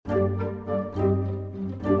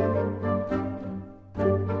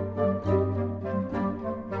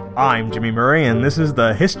I'm Jimmy Murray, and this is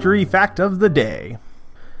the History Fact of the Day.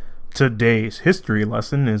 Today's history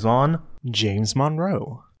lesson is on James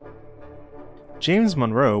Monroe. James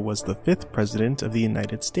Monroe was the 5th President of the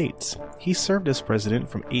United States. He served as President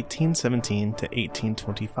from 1817 to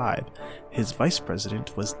 1825. His Vice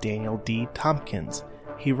President was Daniel D. Tompkins.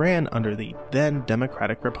 He ran under the then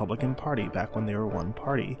Democratic Republican Party back when they were one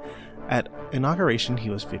party. At inauguration, he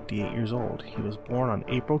was 58 years old. He was born on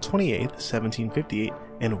April 28, 1758,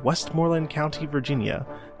 in Westmoreland County, Virginia,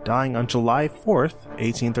 dying on July 4,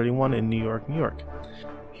 1831 in New York, New York.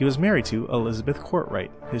 He was married to Elizabeth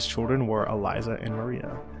Courtwright. His children were Eliza and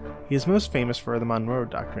Maria. He is most famous for the Monroe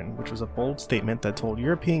Doctrine, which was a bold statement that told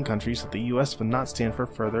European countries that the U.S. would not stand for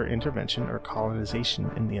further intervention or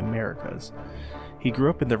colonization in the Americas. He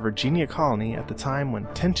grew up in the Virginia colony at the time when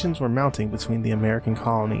tensions were mounting between the American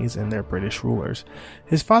colonies and their British rulers.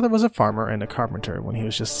 His father was a farmer and a carpenter. When he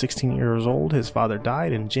was just 16 years old, his father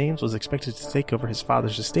died, and James was expected to take over his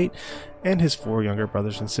father's estate and his 4 younger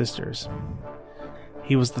brothers and sisters.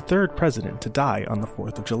 He was the 3rd president to die on the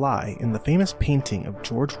 4th of July. In the famous painting of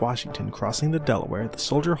George Washington crossing the Delaware, the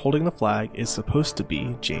soldier holding the flag is supposed to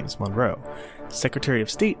be James Monroe. Secretary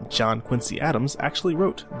of State John Quincy Adams actually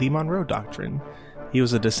wrote the Monroe Doctrine. He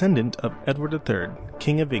was a descendant of Edward III,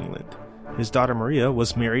 King of England. His daughter Maria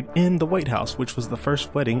was married in the White House, which was the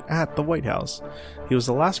first wedding at the White House. He was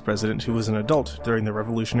the last president who was an adult during the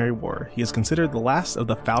Revolutionary War. He is considered the last of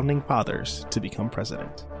the Founding Fathers to become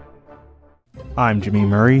president. I'm Jimmy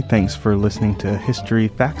Murray. Thanks for listening to History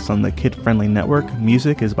Facts on the Kid Friendly Network.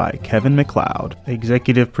 Music is by Kevin MacLeod.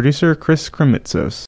 Executive producer Chris Kremitzos.